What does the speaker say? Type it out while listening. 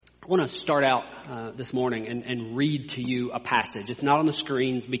I want to start out this morning and read to you a passage. It's not on the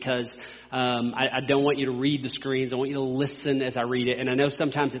screens because I don't want you to read the screens. I want you to listen as I read it. And I know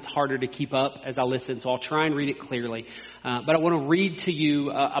sometimes it's harder to keep up as I listen, so I'll try and read it clearly. But I want to read to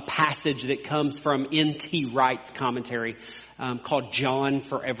you a passage that comes from N.T. Wright's commentary called John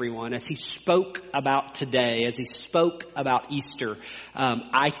for Everyone. As he spoke about today, as he spoke about Easter,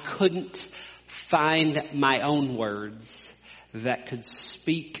 I couldn't find my own words that could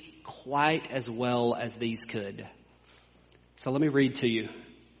speak quite as well as these could. So let me read to you.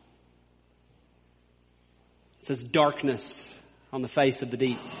 It says, darkness on the face of the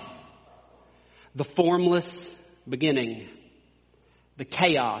deep, the formless beginning, the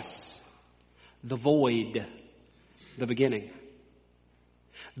chaos, the void, the beginning,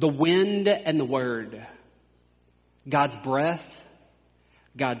 the wind and the word, God's breath,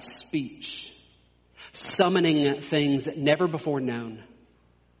 God's speech, summoning things never before known,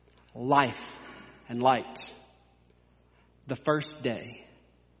 life and light, the first day,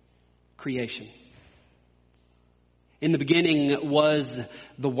 creation. In the beginning was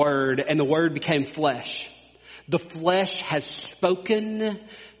the Word, and the Word became flesh. The flesh has spoken,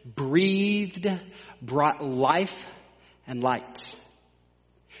 breathed, brought life and light.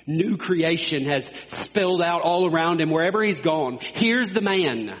 New creation has spilled out all around him wherever he's gone. Here's the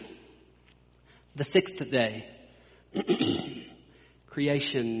man. The sixth day.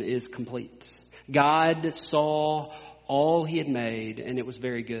 Creation is complete. God saw all he had made, and it was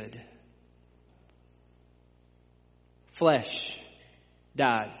very good. Flesh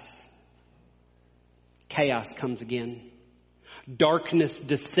dies. Chaos comes again. Darkness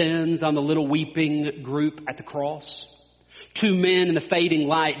descends on the little weeping group at the cross. Two men in the fading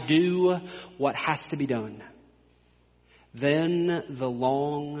light do what has to be done. Then the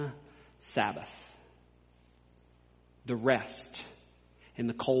long Sabbath. The rest in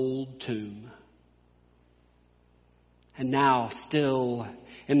the cold tomb. And now, still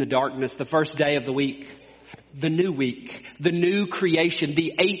in the darkness, the first day of the week, the new creation,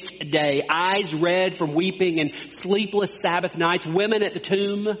 the eighth day, eyes red from weeping and sleepless Sabbath nights, women at the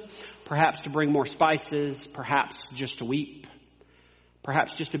tomb, perhaps to bring more spices, perhaps just to weep,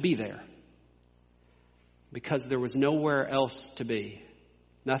 perhaps just to be there, because there was nowhere else to be,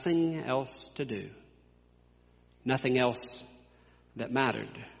 nothing else to do, nothing else that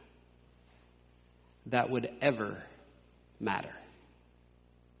mattered, that would ever matter.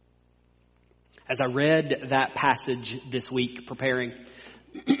 As I read that passage this week, preparing,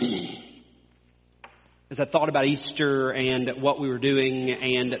 as I thought about Easter and what we were doing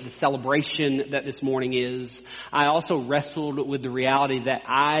and the celebration that this morning is, I also wrestled with the reality that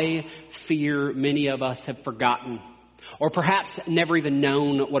I fear many of us have forgotten, or perhaps never even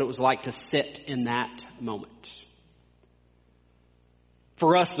known what it was like to sit in that moment.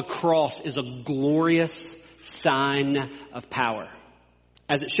 For us, the cross is a glorious sign of power,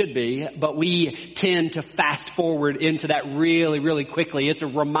 as it should be, but we tend to fast forward into that really, really quickly. It's a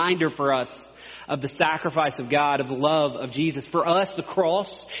reminder for us of the sacrifice of God, of the love of Jesus. For us, the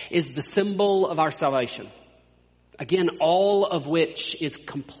cross is the symbol of our salvation. Again, all of which is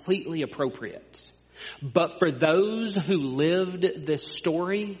completely appropriate. But for those who lived this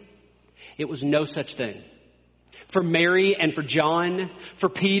story, it was no such thing. For Mary and for John, for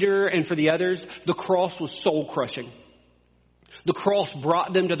Peter and for the others, the cross was soul-crushing. The cross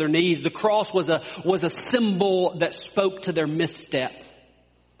brought them to their knees. The cross was a symbol that spoke to their misstep.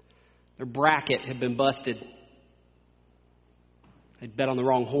 Their bracket had been busted. They'd bet on the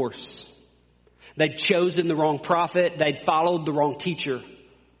wrong horse. They'd chosen the wrong prophet. They'd followed the wrong teacher.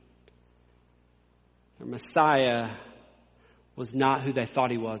 Their Messiah was not who they thought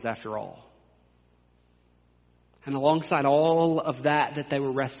he was after all. And alongside all of that they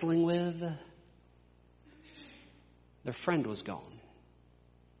were wrestling with, their friend was gone.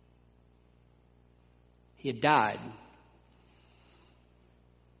 He had died.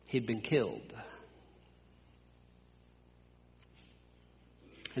 He had been killed.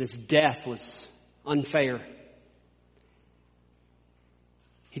 And his death was unfair.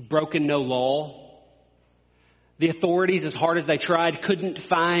 He'd broken no law. The authorities, as hard as they tried, couldn't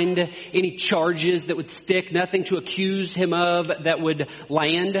find any charges that would stick, nothing to accuse him of that would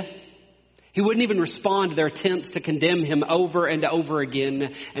land. He wouldn't even respond to their attempts to condemn him over and over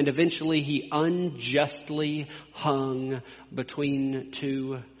again. And eventually he unjustly hung between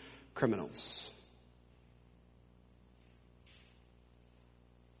two criminals.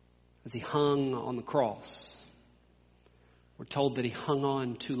 As he hung on the cross, we're told that he hung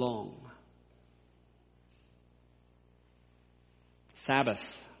on too long. Sabbath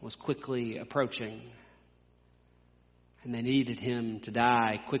was quickly approaching. And they needed him to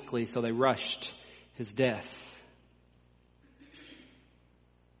die quickly, so they rushed his death.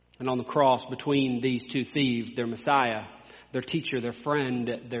 And on the cross, between these two thieves, their Messiah, their teacher, their friend,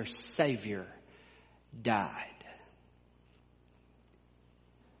 their Savior, died.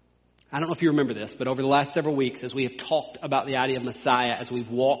 I don't know if you remember this, but over the last several weeks, as we have talked about the idea of Messiah, as we've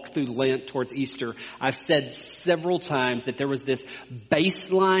walked through Lent towards Easter, I've said several times that there was this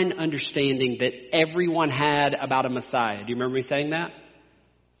baseline understanding that everyone had about a Messiah. Do you remember me saying that?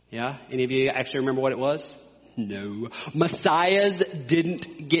 Yeah? Any of you actually remember what it was? No. Messiahs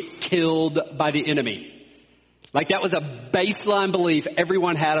didn't get killed by the enemy. Like that was a baseline belief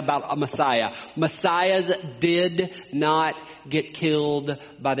everyone had about a Messiah. Messiahs did not get killed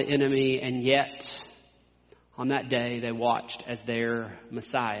by the enemy, and yet on that day they watched as their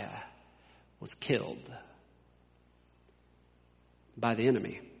Messiah was killed by the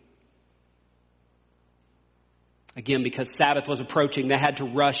enemy. Again, because Sabbath was approaching, they had to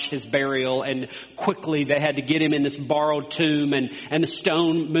rush his burial, and quickly they had to get him in this borrowed tomb, and the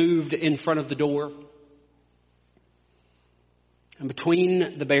stone moved in front of the door. And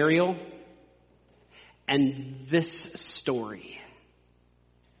between the burial and this story,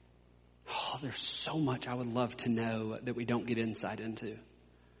 there's so much I would love to know that we don't get insight into.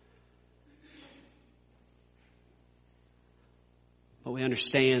 But we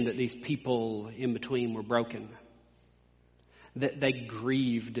understand that these people in between were broken, that they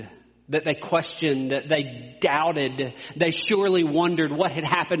grieved, that they questioned, that they doubted. They surely wondered what had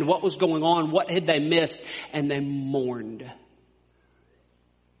happened, what was going on, what had they missed, and they mourned.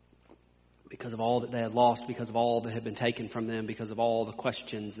 Because of all that they had lost, because of all that had been taken from them, because of all the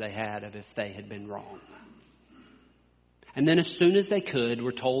questions they had of if they had been wrong. And then as soon as they could,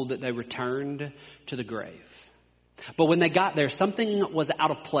 we're told that they returned to the grave. But when they got there, something was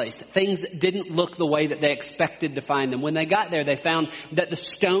out of place. Things didn't look the way that they expected to find them. When they got there, they found that the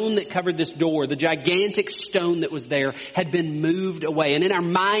stone that covered this door, the gigantic stone that was there, had been moved away. And in our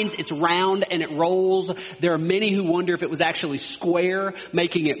minds, it's round and it rolls. There are many who wonder if it was actually square,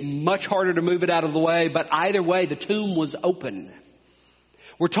 making it much harder to move it out of the way. But either way, the tomb was open.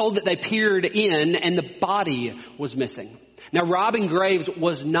 We're told that they peered in and the body was missing. Now, robbing graves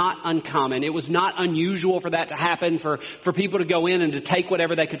was not uncommon. It was not unusual for that to happen, for people to go in and to take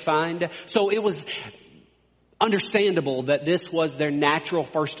whatever they could find. So it was understandable that this was their natural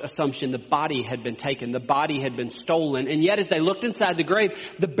first assumption. The body had been taken. The body had been stolen. And yet as they looked inside the grave,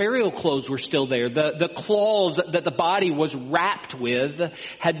 the burial clothes were still there. The cloths that the body was wrapped with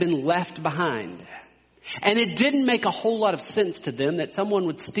had been left behind. And it didn't make a whole lot of sense to them that someone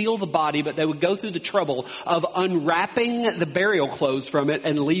would steal the body, but they would go through the trouble of unwrapping the burial clothes from it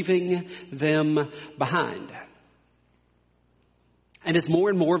and leaving them behind. And as more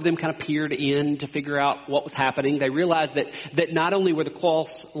and more of them kind of peered in to figure out what was happening, they realized that not only were the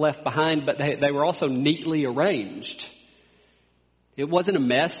cloths left behind, but they were also neatly arranged. It wasn't a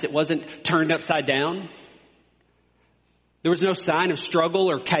mess. It wasn't turned upside down. There was no sign of struggle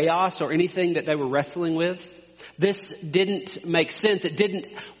or chaos or anything that they were wrestling with. This didn't make sense. It didn't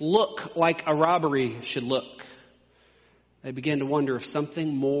look like a robbery should look. They began to wonder if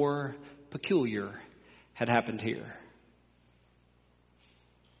something more peculiar had happened here.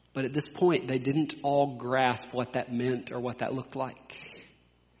 But at this point, they didn't all grasp what that meant or what that looked like.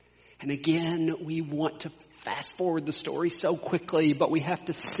 And again, we want to fast forward the story so quickly, but we have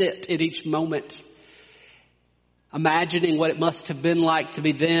to sit at each moment, imagining what it must have been like to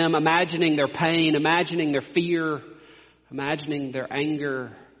be them, imagining their pain, imagining their fear, imagining their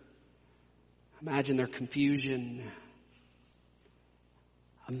anger, imagine their confusion.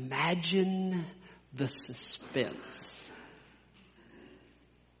 Imagine the suspense.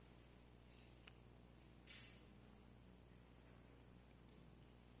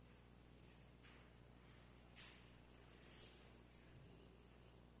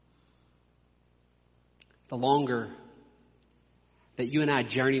 The longer that you and I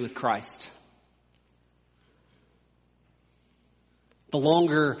journey with Christ, the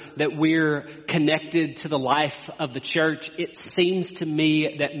longer that we're connected to the life of the church, it seems to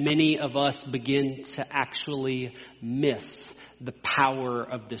me that many of us begin to actually miss the power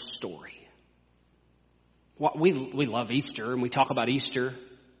of this story. We love Easter and we talk about Easter.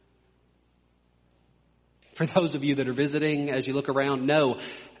 For those of you that are visiting, as you look around, know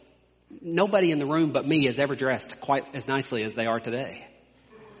nobody in the room but me is ever dressed quite as nicely as they are today.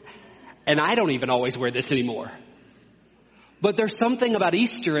 And I don't even always wear this anymore. But there's something about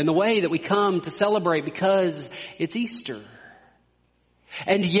Easter and the way that we come to celebrate because it's Easter.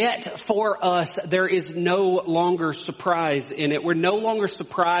 And yet, for us, there is no longer surprise in it. We're no longer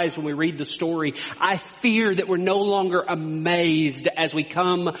surprised when we read the story. I fear that we're no longer amazed as we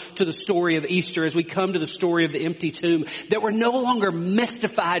come to the story of Easter, as we come to the story of the empty tomb, that we're no longer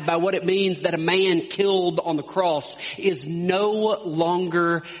mystified by what it means that a man killed on the cross is no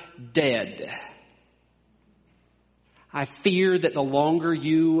longer dead. I fear that the longer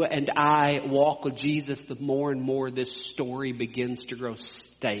you and I walk with Jesus, the more and more this story begins to grow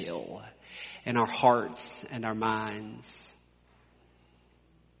stale in our hearts and our minds.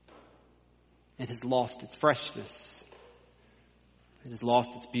 It has lost its freshness. It has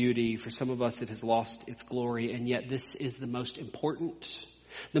lost its beauty. For some of us, it has lost its glory. And yet this is the most important,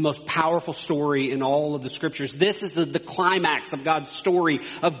 the most powerful story in all of the Scriptures. This is the climax of God's story,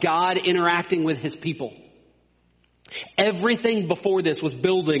 of God interacting with His people. Everything before this was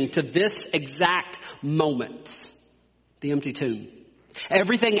building to this exact moment, the empty tomb.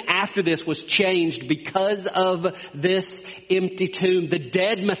 Everything after this was changed because of this empty tomb. The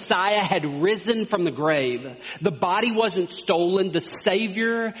dead Messiah had risen from the grave. The body wasn't stolen. The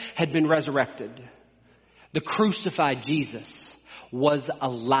Savior had been resurrected. The crucified Jesus was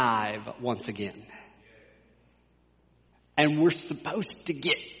alive once again. And we're supposed to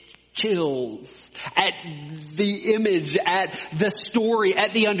get chills at the image, at the story,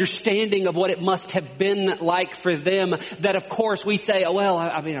 at the understanding of what it must have been like for them. That of course we say, oh well,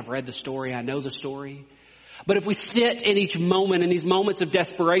 I've read the story, I know the story. But if we sit in each moment, in these moments of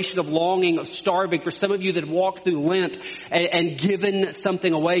desperation, of longing, of starving, for some of you that have walked through Lent and given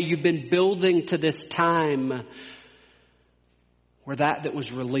something away, you've been building to this time where that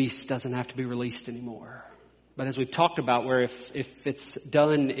was released doesn't have to be released anymore. But as we've talked about, where if it's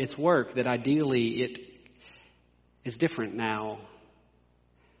done its work, that ideally it is different now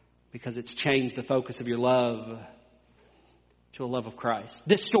because it's changed the focus of your love to a love of Christ.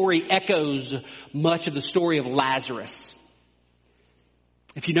 This story echoes much of the story of Lazarus.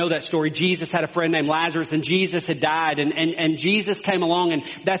 If you know that story, Jesus had a friend named Lazarus, and Jesus had died, and Jesus came along, and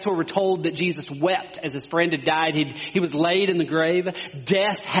that's where we're told that Jesus wept as his friend had died. He was laid in the grave.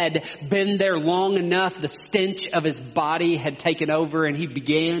 Death had been there long enough. The stench of his body had taken over, and he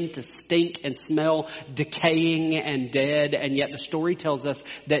began to stink and smell decaying and dead. And yet the story tells us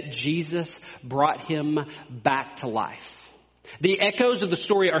that Jesus brought him back to life. The echoes of the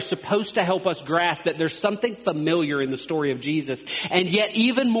story are supposed to help us grasp that there's something familiar in the story of Jesus. And yet,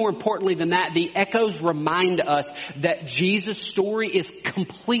 even more importantly than that, the echoes remind us that Jesus' story is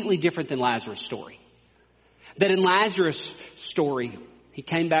completely different than Lazarus' story. That in Lazarus' story, he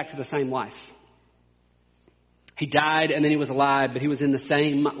came back to the same life. He died and then he was alive, but he was in the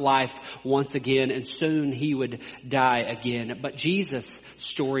same life once again, and soon he would die again. But Jesus'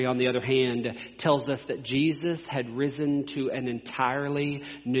 story, on the other hand, tells us that Jesus had risen to an entirely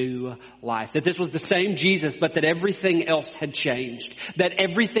new life. That this was the same Jesus, but that everything else had changed. That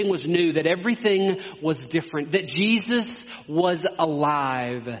everything was new, that everything was different. That Jesus was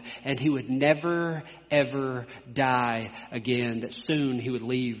alive and he would never, ever die again. That soon he would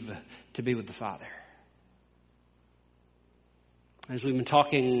leave to be with the Father. As we've been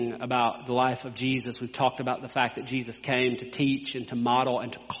talking about the life of Jesus, we've talked about the fact that Jesus came to teach and to model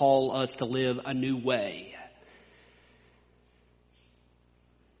and to call us to live a new way.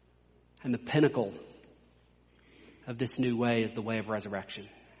 And the pinnacle of this new way is the way of resurrection.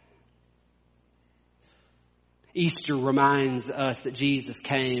 Easter reminds us that Jesus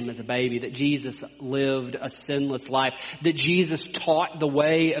came as a baby, that Jesus lived a sinless life, that Jesus taught the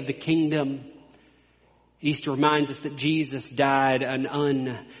way of the kingdom. Easter reminds us that Jesus died an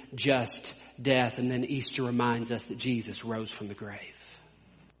unjust death, and then Easter reminds us that Jesus rose from the grave.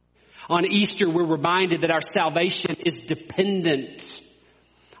 On Easter, we're reminded that our salvation is dependent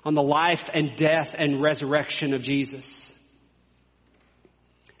on the life and death and resurrection of Jesus.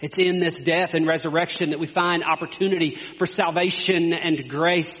 It's in this death and resurrection that we find opportunity for salvation and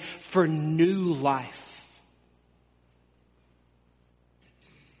grace for new life.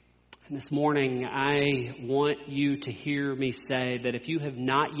 This morning, I want you to hear me say that if you have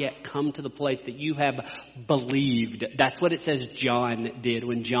not yet come to the place that you have believed, that's what it says John did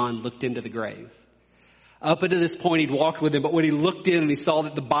when John looked into the grave. Up until this point, he'd walked with him, but when he looked in and he saw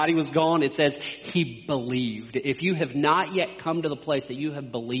that the body was gone, it says he believed. If you have not yet come to the place that you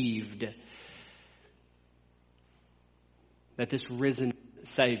have believed that this risen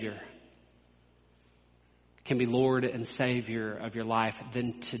Savior can be Lord and Savior of your life,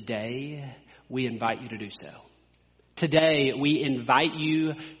 then today we invite you to do so. Today we invite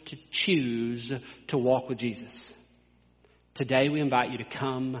you to choose to walk with Jesus. Today we invite you to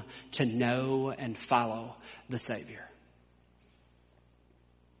come to know and follow the Savior.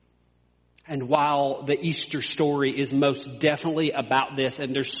 And while the Easter story is most definitely about this,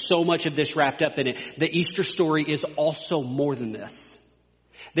 and there's so much of this wrapped up in it, the Easter story is also more than this.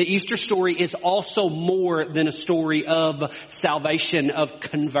 The Easter story is also more than a story of salvation, of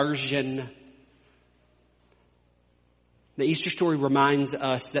conversion. The Easter story reminds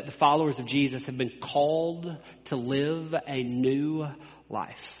us that the followers of Jesus have been called to live a new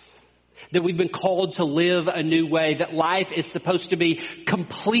life. That we've been called to live a new way. That life is supposed to be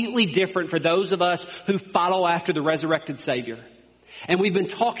completely different for those of us who follow after the resurrected Savior. And we've been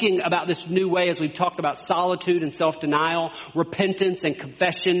talking about this new way as we've talked about solitude and self-denial, repentance and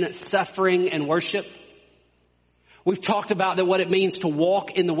confession, suffering and worship. We've talked about that what it means to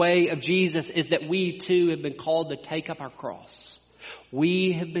walk in the way of Jesus is that we too have been called to take up our cross.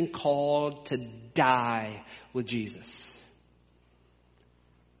 We have been called to die with Jesus.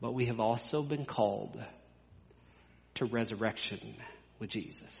 But we have also been called to resurrection with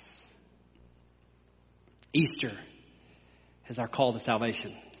Jesus. Easter is our call to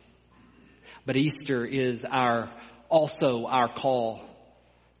salvation. But Easter is also our call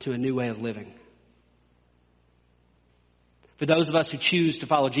to a new way of living. For those of us who choose to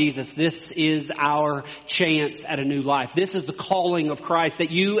follow Jesus, this is our chance at a new life. This is the calling of Christ, that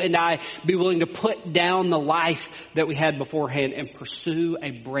you and I be willing to put down the life that we had beforehand and pursue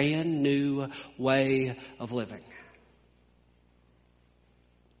a brand new way of living.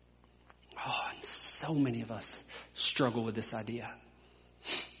 Oh, and so many of us struggle with this idea.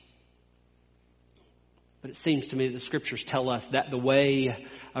 But it seems to me that the scriptures tell us that the way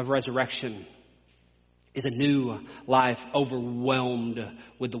of resurrection is a new life overwhelmed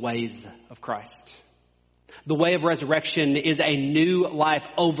with the ways of Christ. The way of resurrection is a new life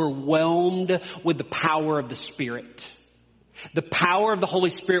overwhelmed with the power of the Spirit. The power of the Holy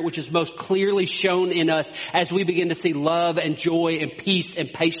Spirit, which is most clearly shown in us as we begin to see love and joy and peace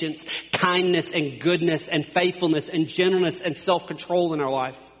and patience, kindness and goodness and faithfulness and gentleness and self-control in our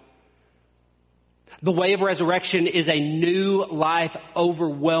life. The way of resurrection is a new life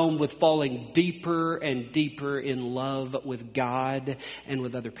overwhelmed with falling deeper and deeper in love with God and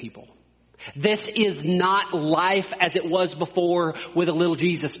with other people. This is not life as it was before with a little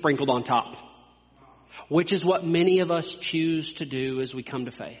Jesus sprinkled on top, which is what many of us choose to do as we come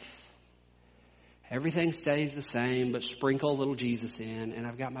to faith. Everything stays the same, but sprinkle a little Jesus in, and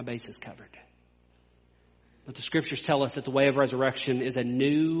I've got my bases covered. But the scriptures tell us that the way of resurrection is a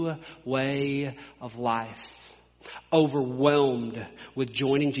new way of life, overwhelmed with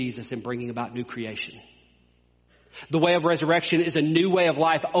joining Jesus and bringing about new creation. The way of resurrection is a new way of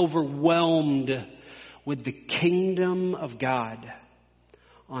life, overwhelmed with the kingdom of God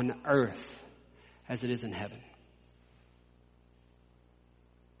on earth as it is in heaven.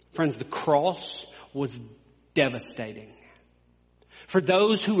 Friends, the cross was devastating. For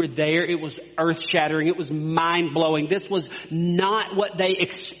those who were there, it was earth-shattering. It was mind-blowing. This was not what they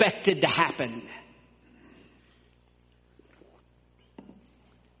expected to happen.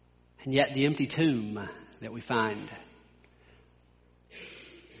 And yet the empty tomb that we find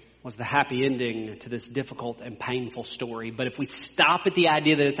was the happy ending to this difficult and painful story. But if we stop at the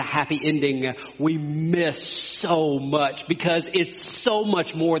idea that it's a happy ending, we miss so much, because it's so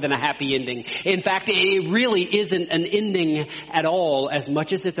much more than a happy ending. In fact, it really isn't an ending at all, as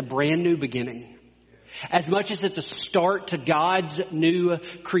much as it's a brand new beginning. As much as it's a start to God's new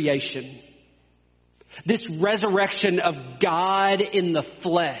creation. This resurrection of God in the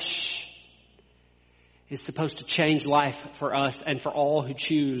flesh is supposed to change life for us and for all who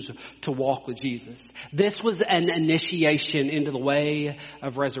choose to walk with Jesus. This was an initiation into the way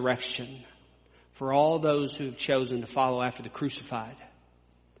of resurrection for all those who have chosen to follow after the crucified,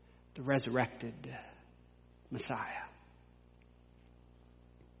 the resurrected Messiah.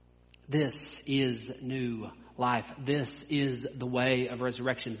 This is new life. This is the way of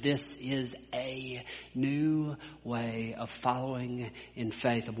resurrection. This is a new way of following in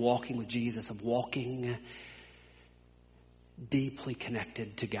faith, of walking with Jesus, of walking deeply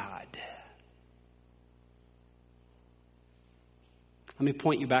connected to God. Let me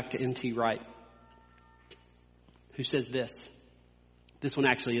point you back to N.T. Wright, who says this. This one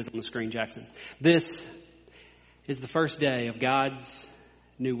actually is on the screen, Jackson. This is the first day of God's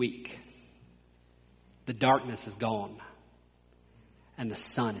new week. The darkness is gone and the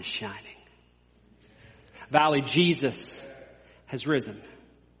sun is shining. Valley, Jesus has risen.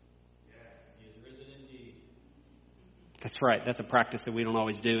 That's right. That's a practice that we don't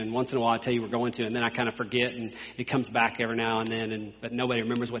always do. And once in a while I tell you we're going to, and then I kind of forget, and it comes back every now and then, but nobody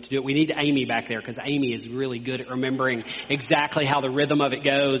remembers what to do. We need Amy back there, because Amy is really good at remembering exactly how the rhythm of it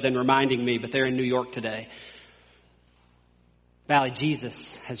goes and reminding me, but they're in New York today. Valley, Jesus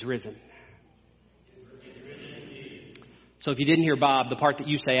has risen. So if you didn't hear Bob, the part that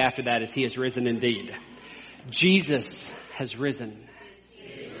you say after that is He has risen indeed. Jesus has risen.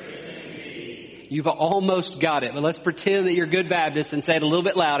 You've almost got it, but let's pretend that you're a good Baptist and say it a little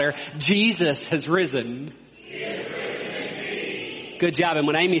bit louder. Jesus has risen. Good job. And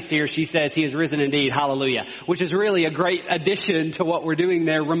when Amy's here, she says He has risen indeed. Hallelujah. Which is really a great addition to what we're doing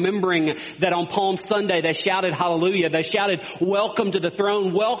there. Remembering that on Palm Sunday, they shouted hallelujah. They shouted, welcome to the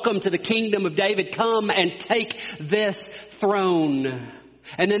throne. Welcome to the kingdom of David. Come and take this throne.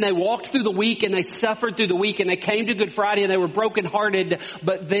 And then they walked through the week and they suffered through the week and they came to Good Friday and they were brokenhearted.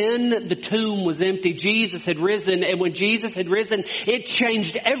 But then the tomb was empty. Jesus had risen. And when Jesus had risen, it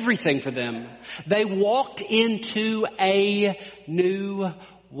changed everything for them. They walked into a new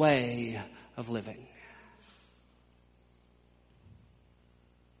way of living.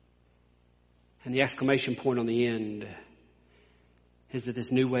 And the exclamation point on the end is that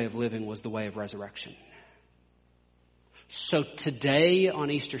this new way of living was the way of resurrection. So today on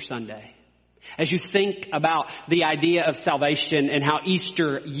Easter Sunday, as you think about the idea of salvation and how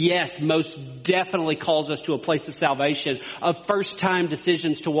Easter, yes, most definitely calls us to a place of salvation, of first-time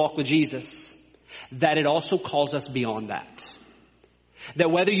decisions to walk with Jesus, that it also calls us beyond that.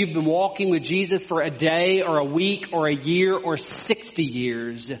 That whether you've been walking with Jesus for a day or a week or a year or 60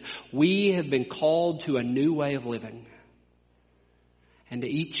 years, we have been called to a new way of living. And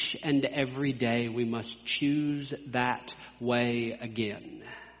each and every day we must choose that way again.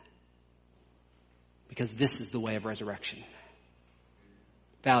 Because this is the way of resurrection.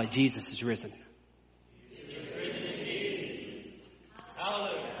 Valley, Jesus is risen.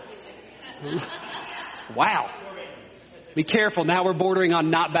 Hallelujah. Wow. Be careful. Now we're bordering on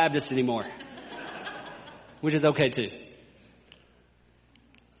not Baptist anymore. Which is okay too.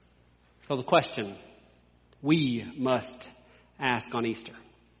 So the question we must ask on Easter.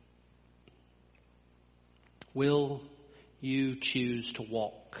 Will you choose to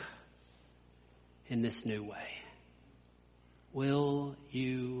walk in this new way? Will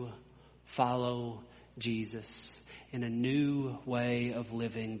you follow Jesus in a new way of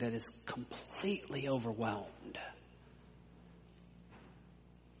living that is completely overwhelmed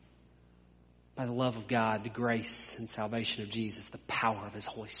by the love of God, the grace and salvation of Jesus, the power of His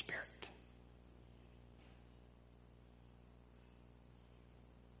Holy Spirit?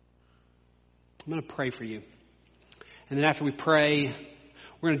 I'm going to pray for you. And then after we pray,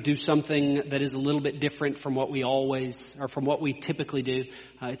 we're going to do something that is a little bit different from what we typically do.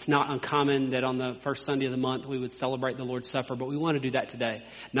 It's not uncommon that on the first Sunday of the month we would celebrate the Lord's Supper, but we want to do that today.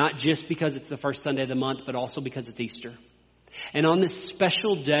 Not just because it's the first Sunday of the month, but also because it's Easter. And on this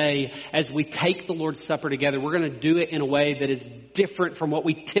special day, as we take the Lord's Supper together, we're going to do it in a way that is different from what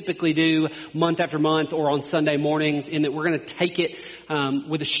we typically do month after month or on Sunday mornings, in that we're going to take it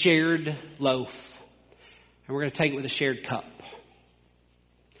with a shared loaf. And we're going to take it with a shared cup.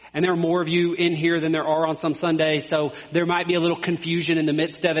 And there are more of you in here than there are on some Sundays, so there might be a little confusion in the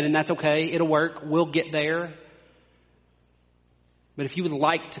midst of it, and that's okay. It'll work. We'll get there. But if you would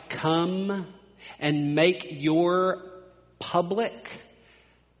like to come and make your public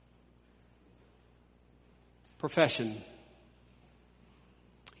profession,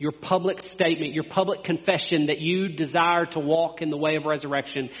 your public statement, your public confession that you desire to walk in the way of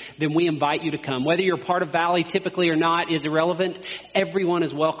resurrection, then we invite you to come. Whether you're part of Valley typically or not is irrelevant. Everyone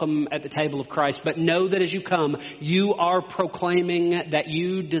is welcome at the table of Christ. But know that as you come, you are proclaiming that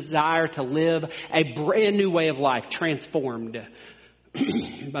you desire to live a brand new way of life, transformed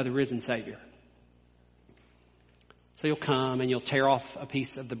by the risen Savior. So you'll come and you'll tear off a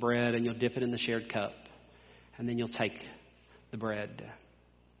piece of the bread and you'll dip it in the shared cup. And then you'll take the bread.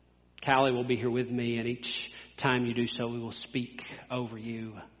 Callie will be here with me, and each time you do so, we will speak over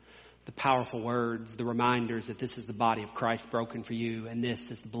you the powerful words, the reminders that this is the body of Christ broken for you, and this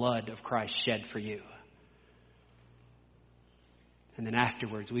is the blood of Christ shed for you. And then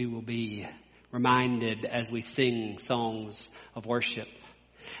afterwards, we will be reminded as we sing songs of worship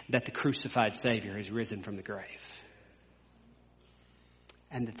that the crucified Savior has risen from the grave.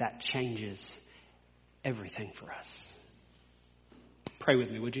 And that changes everything for us. Pray with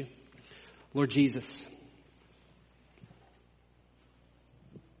me, would you? Lord Jesus,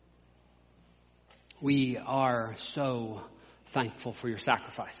 we are so thankful for your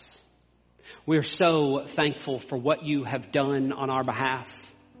sacrifice. We are so thankful for what you have done on our behalf.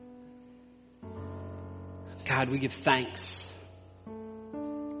 God, we give thanks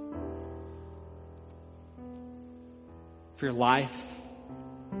for your life,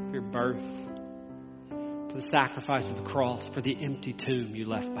 for your birth, for the sacrifice of the cross, for the empty tomb you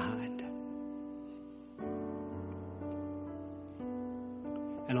left behind.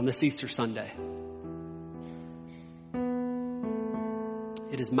 And on this Easter Sunday,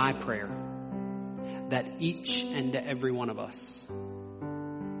 It is my prayer that each and every one of us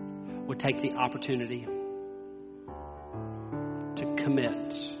would take the opportunity to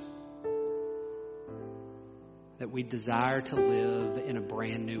commit that we desire to live in a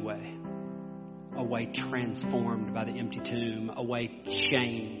brand new way, a way transformed by the empty tomb, a way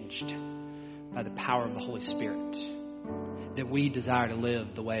changed by the power of the Holy Spirit, that we desire to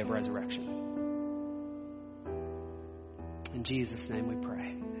live the way of resurrection. In Jesus' name we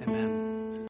pray.